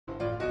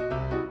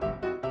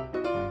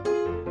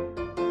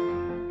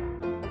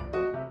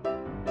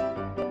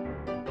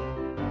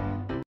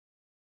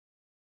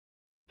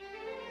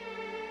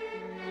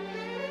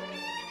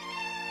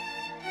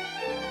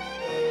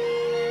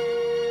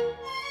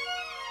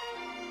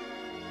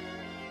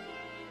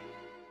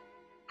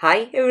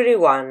Hi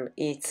everyone,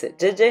 it's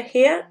Gigi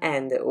here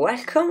and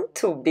welcome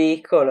to Be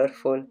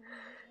Colorful.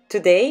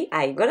 Today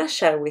I'm gonna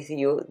share with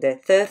you the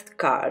third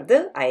card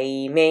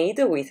I made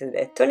with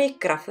the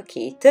Tonic Craft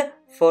Kit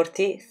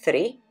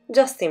 43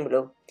 just in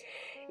blue.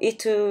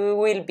 It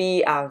will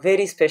be a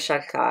very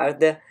special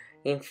card.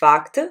 In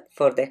fact,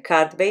 for the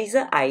card base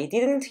I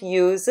didn't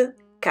use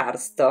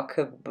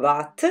cardstock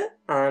but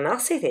an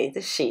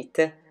acetate sheet.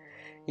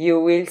 You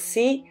will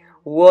see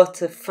what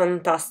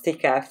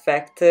fantastic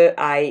effect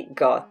I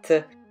got.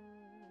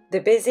 The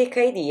basic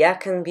idea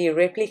can be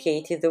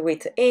replicated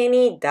with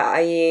any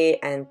dye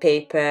and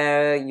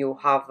paper you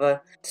have,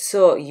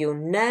 so you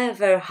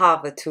never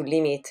have to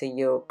limit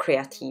your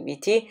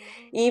creativity,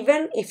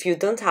 even if you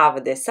don't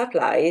have the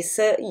supplies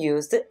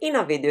used in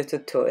a video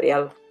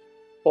tutorial.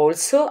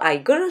 Also,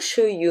 I'm gonna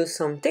show you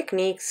some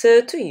techniques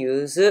to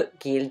use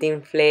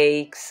Gilding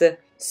Flakes.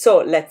 So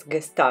let's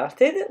get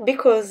started,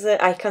 because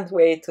I can't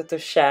wait to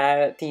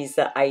share these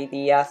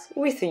ideas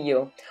with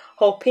you,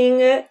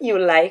 hoping you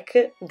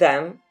like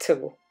them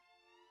too.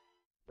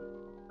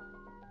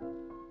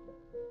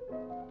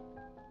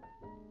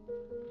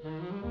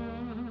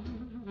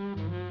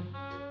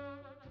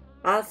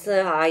 As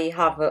I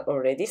have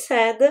already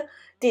said,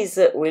 this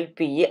will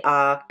be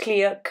a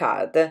clear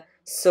card,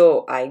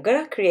 so I'm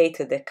gonna create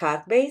the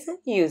card base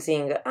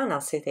using an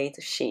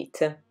acetate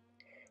sheet.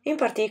 In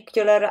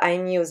particular,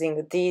 I'm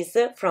using these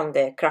from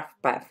the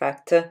Craft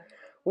Perfect,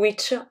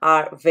 which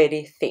are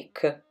very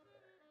thick.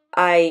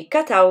 I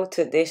cut out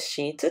this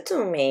sheet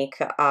to make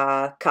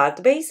a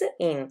card base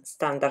in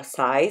standard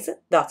size,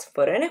 that's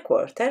 4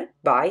 1/4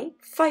 by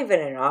 5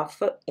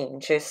 1/2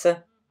 inches.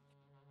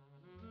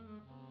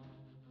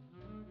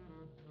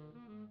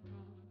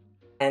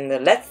 And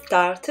let's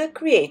start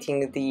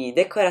creating the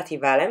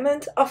decorative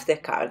element of the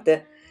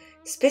card.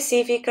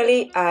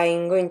 Specifically,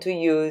 I'm going to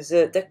use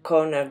the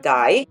corner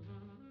die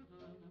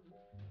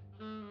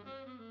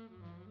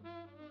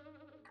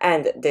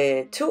and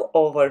the two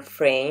oval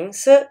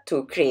frames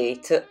to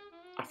create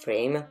a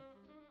frame.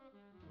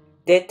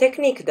 The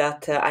technique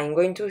that I'm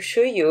going to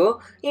show you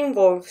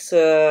involves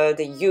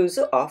the use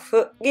of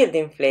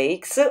Gilding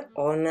Flakes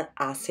on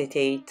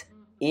acetate.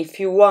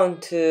 If you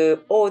want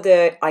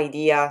other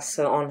ideas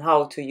on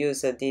how to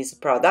use this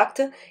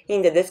product,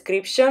 in the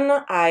description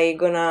I'm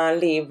gonna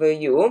leave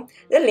you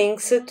the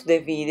links to the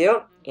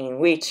video in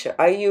which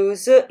I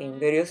use, in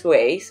various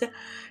ways,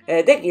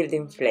 the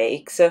Gilding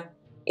Flakes.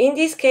 In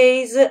this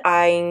case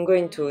I'm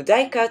going to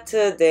die cut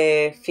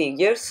the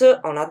figures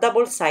on a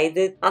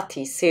double-sided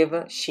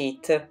adhesive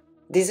sheet.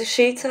 This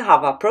sheet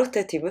have a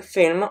protective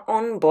film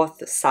on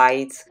both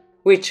sides,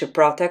 which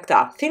protect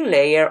a thin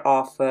layer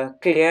of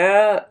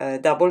clear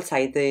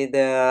double-sided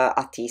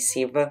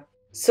adhesive.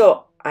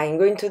 So I'm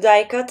going to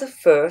die cut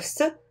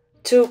first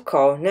two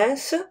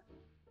corners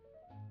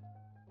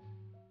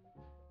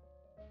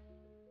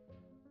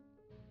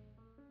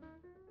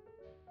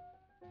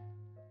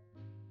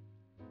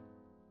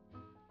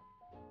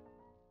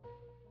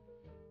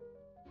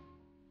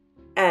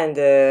and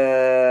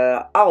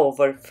a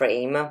oval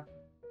frame.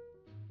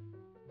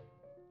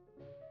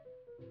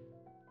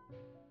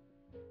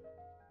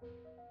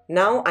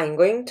 Now I'm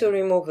going to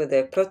remove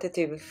the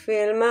protective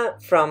film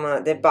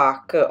from the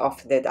back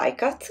of the die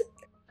cut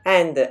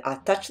and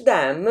attach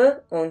them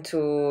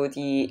onto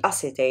the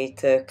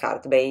acetate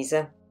card base.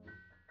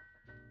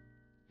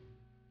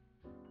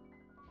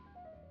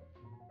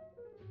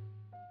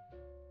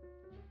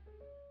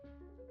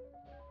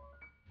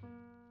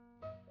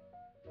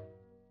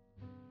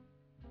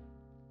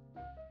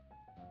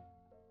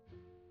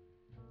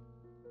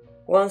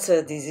 Once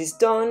this is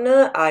done,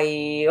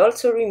 I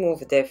also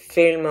remove the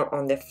film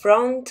on the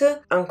front,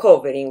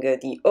 uncovering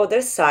the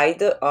other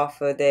side of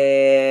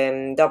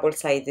the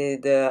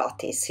double-sided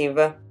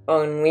adhesive,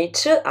 on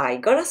which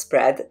I'm gonna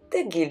spread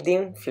the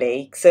Gilding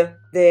Flakes.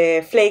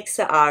 The flakes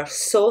are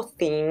so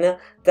thin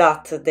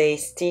that they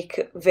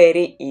stick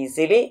very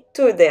easily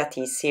to the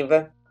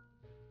adhesive.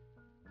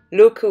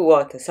 Look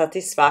what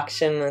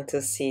satisfaction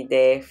to see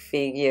the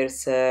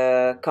figures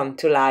come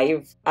to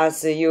life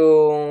as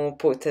you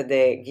put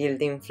the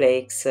Gilding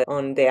Flakes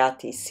on the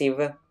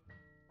adhesive.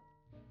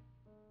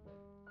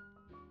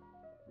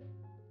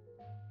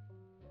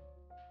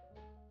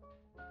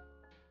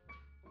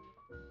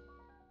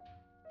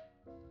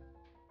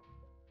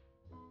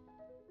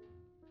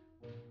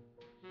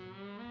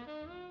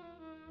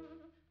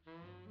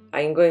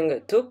 I'm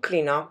going to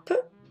clean up,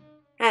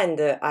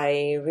 and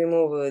I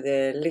remove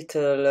the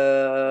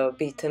little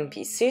bitten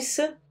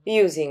pieces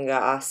using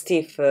a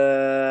stiff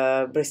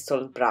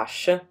bristle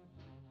brush,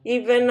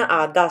 even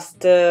a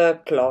dust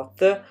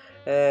cloth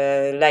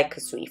like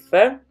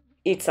Swiffer.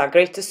 It's a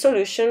great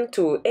solution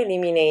to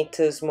eliminate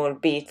small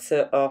bits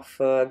of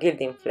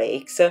Gilding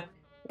Flakes.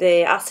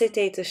 The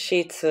acetate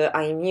sheets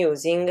I'm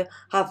using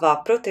have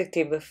a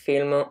protective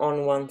film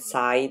on one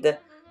side,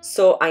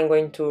 so I'm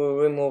going to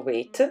remove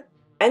it.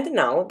 And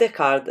now the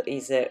card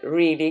is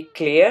really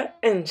clear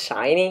and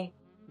shiny.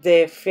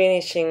 The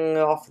finishing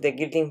of the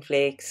Gilding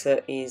Flakes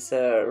is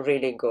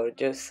really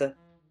gorgeous.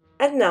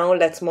 And now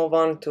let's move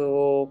on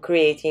to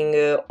creating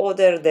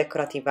other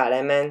decorative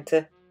element.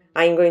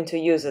 I'm going to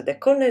use the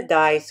corner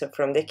dies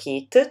from the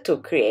kit to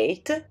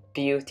create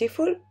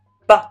beautiful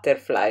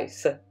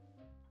butterflies.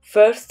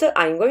 First,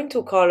 I'm going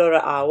to color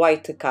a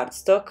white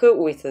cardstock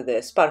with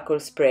the sparkle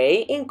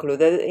spray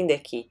included in the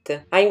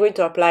kit. I'm going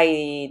to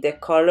apply the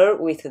color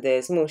with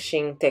the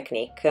smooshing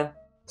technique.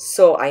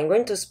 So I'm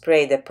going to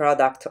spray the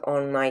product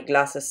on my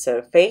glass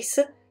surface.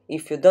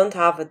 If you don't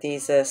have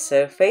this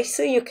surface,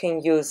 you can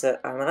use an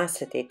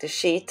acetate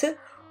sheet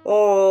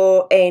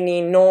or any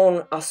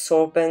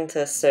non-absorbent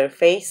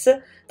surface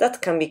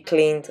that can be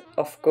cleaned,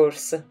 of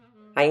course.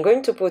 I'm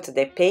going to put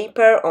the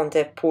paper on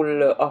the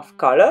pool of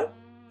color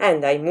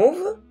and I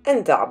move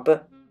and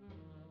dab.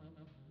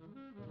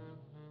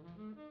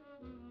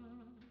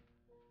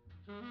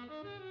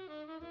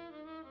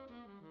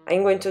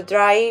 I'm going to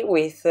dry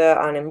with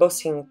an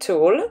embossing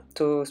tool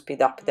to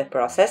speed up the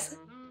process.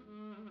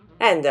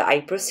 And I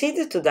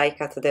proceed to die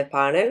cut the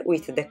panel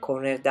with the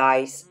corner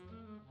dies.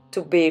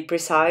 To be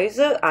precise,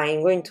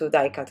 I'm going to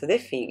die cut the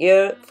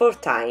figure 4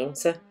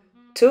 times,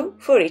 2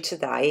 for each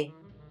die.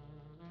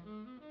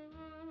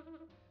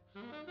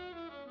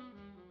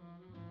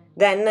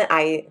 Then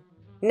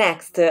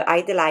Next,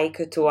 I'd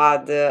like to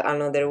add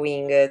another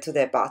wing to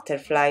the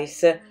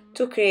butterflies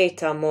to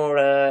create a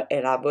more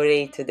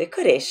elaborate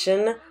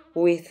decoration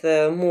with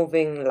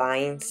moving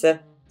lines.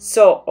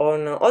 So,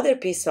 on other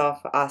piece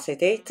of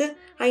acetate,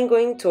 I'm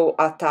going to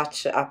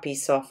attach a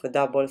piece of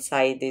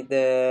double-sided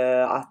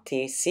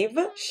adhesive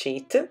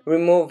sheet,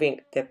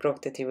 removing the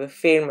protective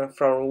film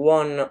from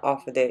one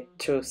of the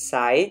 2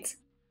 sides.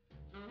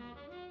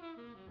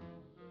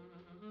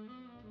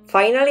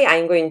 Finally,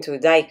 I'm going to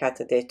die cut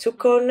the 2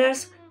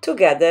 corners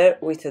together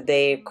with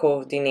the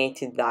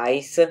coordinated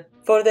dies.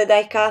 For the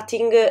die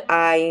cutting,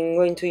 I'm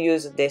going to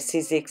use the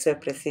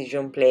C6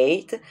 precision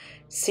plate,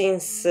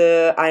 since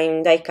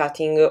I'm die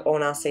cutting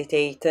on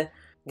acetate.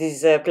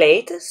 This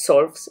plate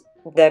solves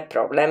the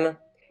problem.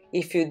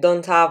 If you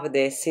don't have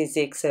the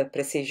C6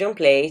 precision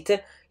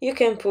plate, you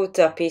can put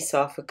a piece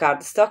of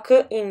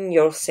cardstock in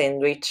your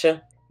sandwich.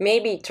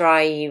 Maybe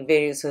try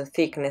various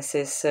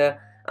thicknesses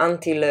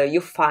until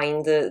you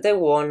find the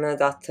one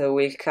that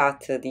will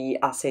cut the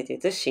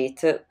acetate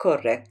sheet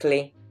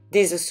correctly.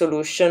 This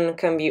solution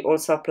can be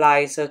also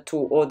applied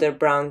to other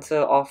brands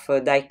of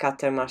die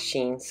cutter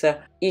machines.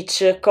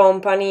 Each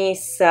company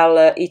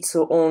sells its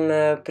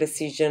own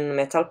precision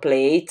metal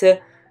plate,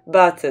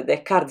 but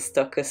the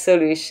cardstock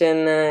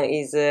solution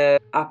is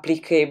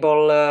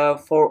applicable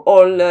for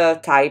all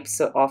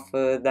types of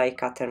die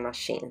cutter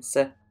machines.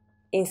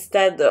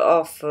 Instead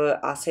of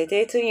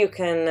acetate, you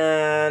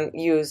can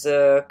use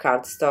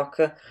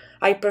cardstock.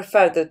 I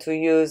prefer to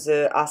use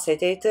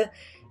acetate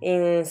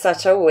in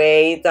such a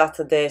way that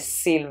the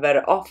silver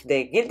of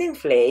the Gilding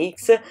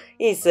Flakes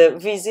is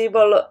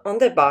visible on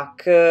the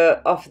back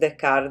of the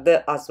card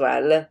as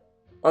well.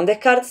 On the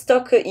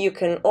cardstock, you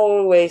can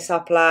always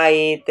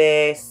apply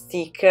the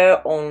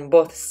sticker on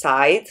both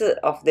sides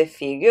of the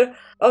figure,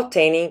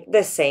 obtaining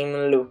the same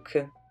look.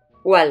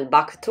 Well,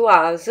 back to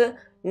us.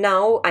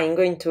 Now I'm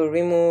going to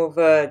remove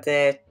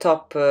the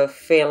top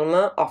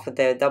film of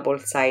the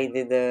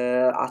double-sided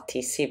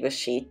adhesive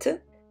sheet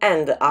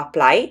and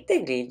apply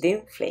the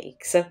Gilding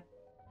Flakes.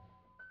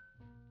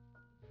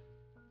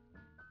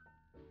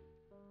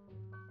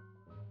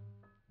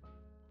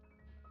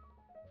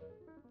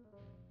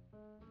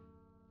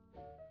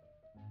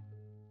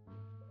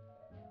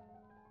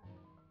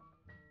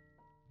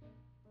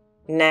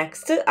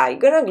 Next, I'm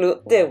gonna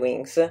glue the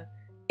wings.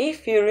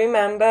 If you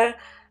remember,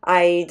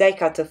 I die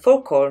cut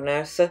 4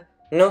 corners,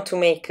 not to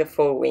make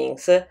 4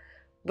 wings,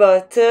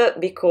 but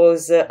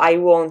because I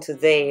want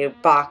their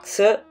backs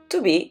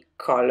to be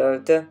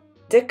colored.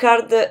 The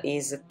card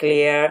is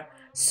clear,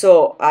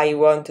 so I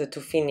want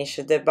to finish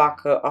the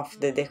back of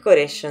the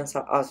decorations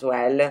as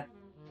well.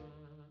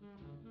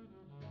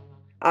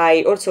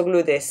 I also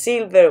glue the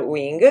silver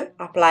wing,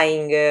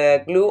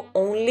 applying glue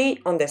only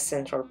on the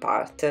central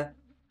part.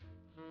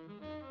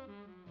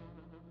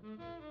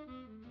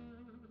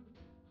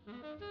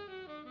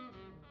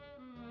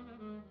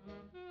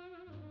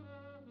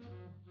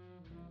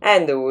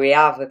 And we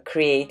have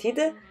created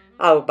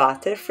our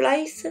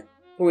butterflies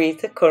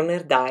with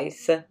corner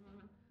dies.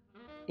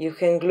 You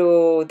can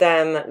glue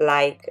them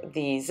like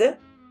this,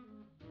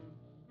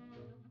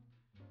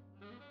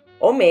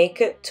 or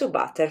make 2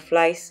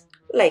 butterflies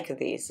like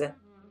this.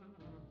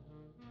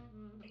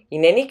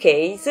 In any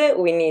case,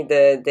 we need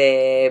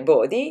the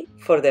body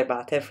for the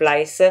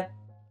butterflies.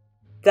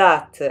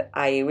 That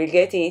I will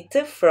get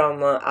it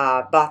from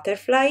a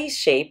butterfly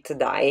shaped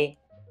die.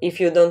 If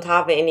you don't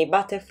have any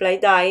butterfly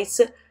dies,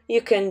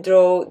 you can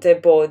draw the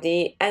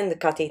body and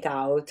cut it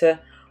out,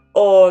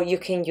 or you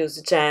can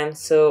use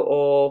gems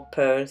or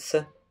pearls.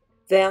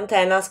 The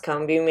antennas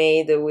can be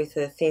made with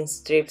thin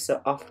strips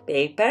of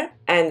paper,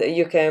 and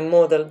you can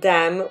model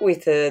them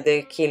with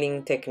the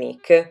killing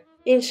technique.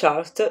 In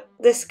short,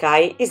 the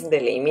sky is the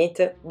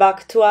limit.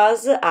 Back to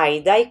us, I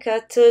die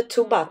cut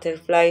 2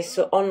 butterflies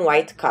on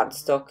white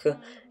cardstock,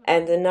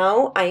 And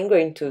now I'm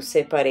going to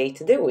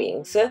separate the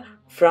wings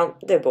from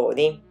the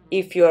body.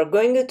 If you are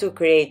going to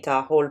create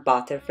a whole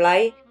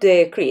butterfly,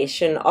 the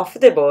creation of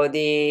the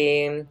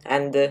body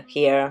and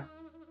here.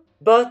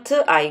 But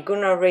I'm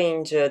gonna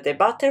arrange the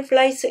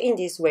butterflies in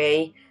this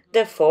way,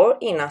 therefore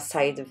in a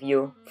side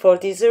view. For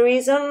this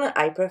reason,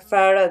 I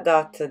prefer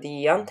that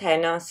the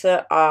antennas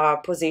are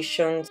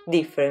positioned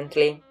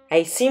differently.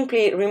 I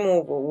simply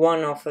remove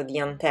one of the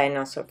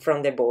antennas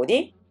from the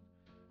body.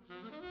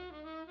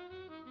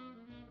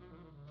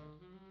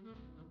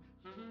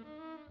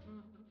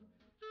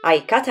 I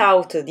cut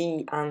out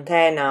the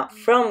antenna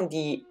from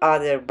the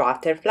other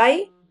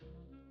butterfly.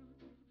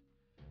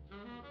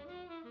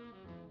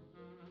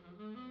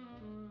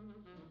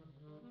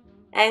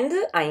 And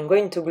I'm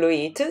going to glue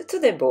it to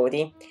the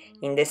body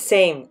in the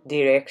same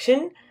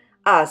direction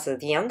as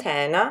the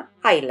antenna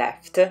I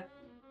left.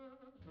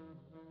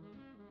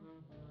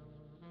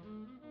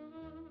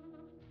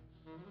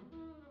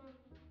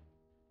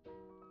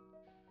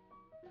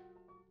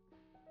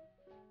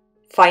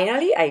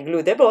 Finally, I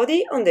glue the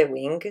body on the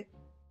wing.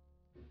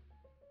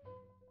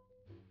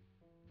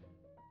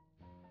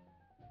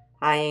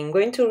 I am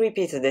going to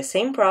repeat the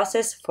same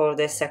process for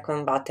the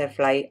second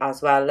butterfly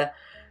as well,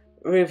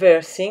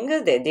 reversing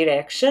the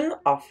direction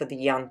of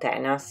the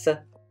antennas.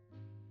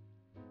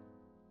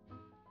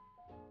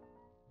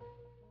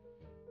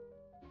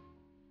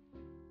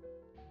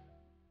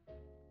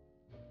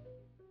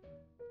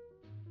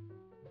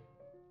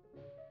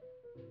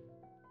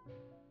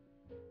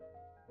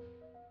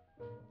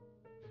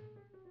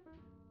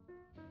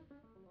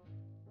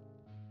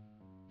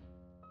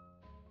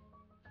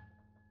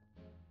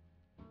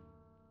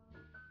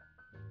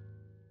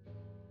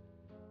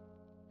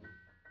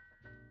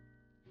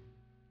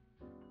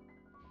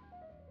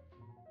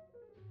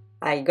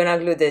 I'm gonna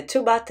glue the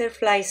two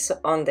butterflies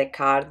on the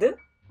card.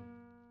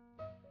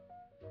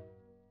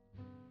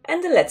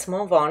 And let's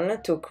move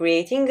on to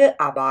creating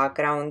a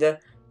background,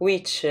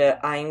 which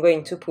I'm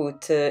going to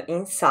put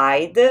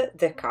inside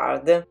the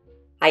card.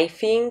 I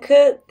think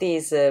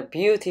this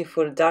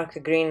beautiful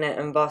dark green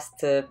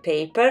embossed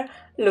paper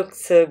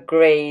looks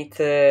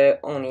great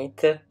on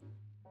it.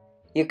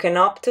 You can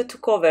opt to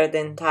cover the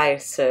entire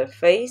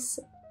surface.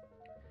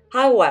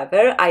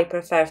 However, I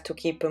prefer to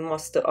keep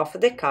most of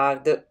the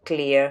card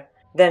clear.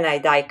 Then I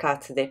die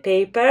cut the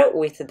paper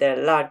with the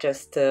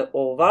largest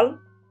oval.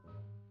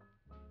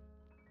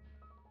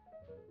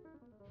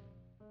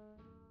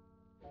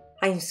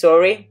 I'm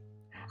sorry,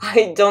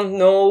 I don't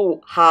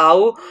know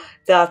how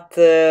that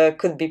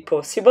could be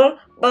possible,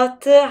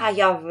 but I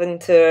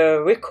haven't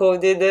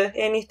recorded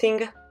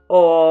anything,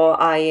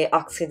 or I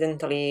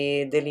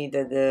accidentally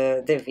deleted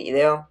the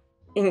video.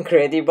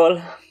 Incredible.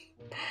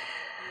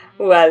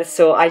 Well,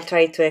 so I'll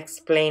try to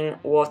explain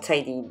what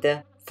I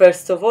did.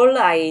 First of all,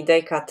 I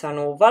die cut an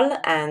oval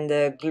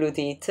and glued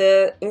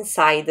it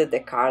inside the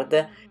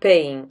card,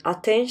 paying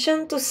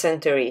attention to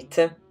center it.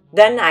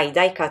 Then I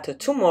die cut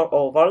two more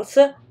ovals,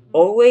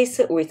 always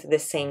with the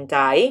same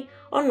die,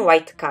 on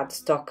white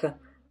cardstock,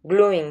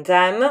 gluing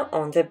them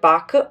on the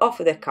back of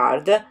the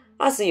card,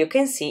 as you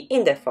can see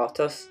in the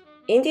photos.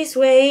 In this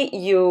way,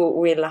 you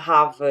will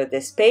have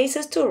the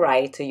space to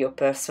write your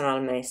personal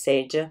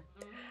message.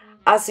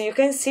 As you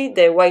can see,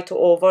 the white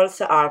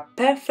ovals are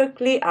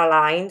perfectly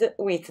aligned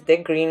with the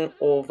green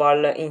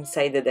oval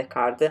inside the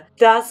card,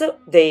 thus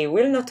they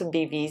will not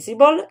be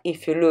visible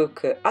if you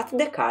look at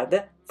the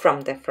card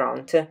from the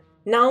front.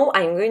 Now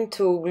I'm going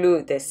to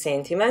glue the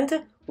sentiment,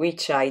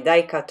 which I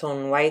die cut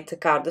on white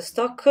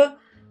cardstock,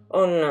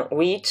 on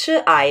which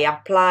I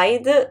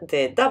applied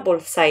the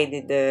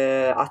double-sided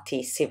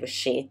adhesive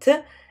sheet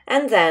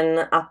and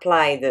then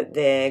applied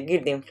the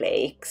Gilding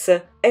Flakes,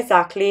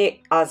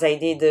 exactly as I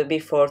did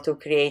before to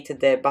create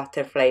the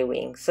butterfly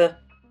wings.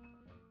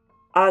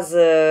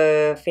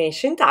 As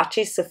finishing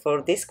touches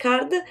for this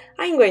card,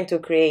 I'm going to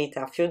create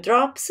a few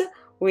drops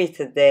with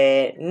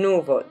the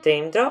Nuvo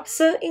Dream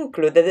Drops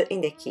included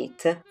in the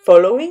kit,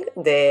 following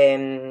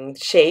the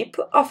shape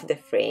of the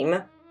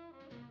frame.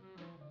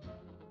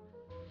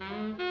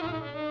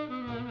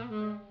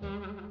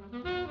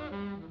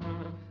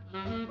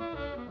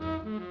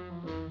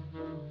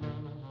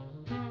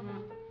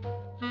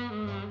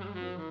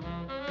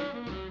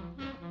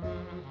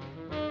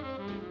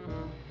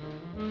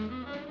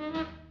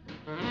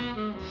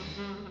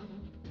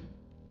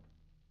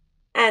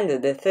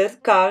 And the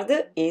third card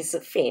is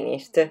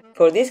finished.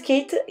 For this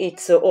kit,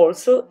 it's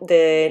also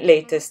the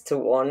latest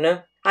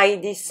one. I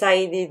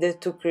decided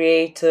to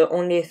create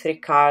only 3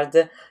 cards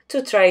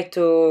to try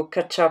to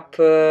catch up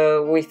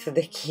with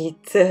the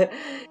kit,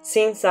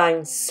 since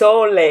I'm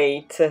so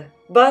late.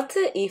 But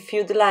if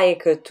you'd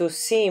like to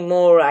see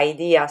more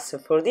ideas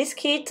for this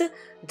kit,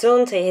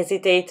 don't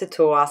hesitate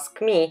to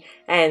ask me,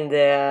 and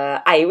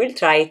I will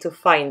try to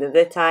find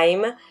the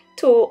time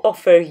to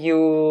offer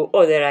you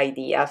other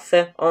ideas.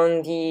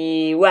 On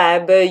the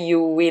web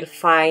you will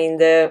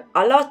find a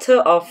lot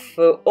of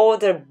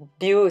other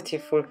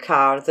beautiful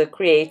cards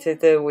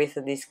created with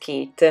this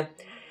kit.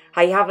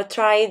 I have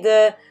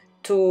tried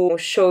to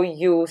show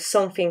you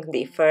something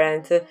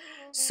different,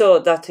 so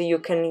that you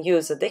can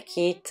use the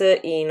kit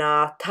in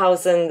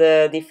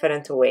 1,000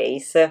 different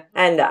ways,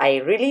 and I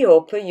really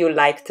hope you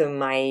liked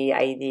my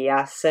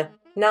ideas.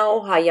 Now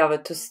I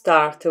have to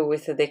start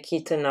with the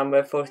kit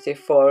number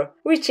 44,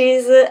 which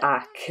is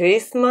a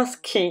Christmas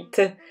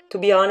kit. To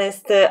be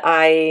honest,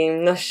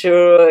 I'm not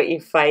sure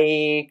if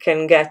I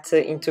can get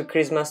into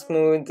Christmas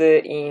mood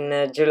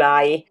in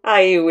July.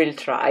 I will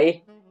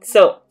try.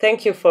 So,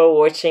 thank you for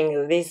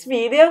watching this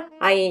video.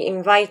 I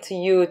invite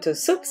you to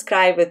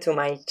subscribe to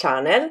my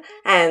channel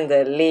and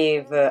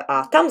leave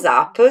a thumbs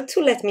up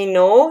to let me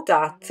know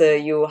that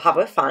you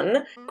have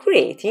fun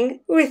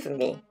creating with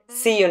me.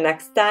 See you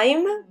next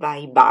time,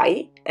 bye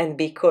bye, and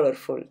be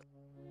colorful!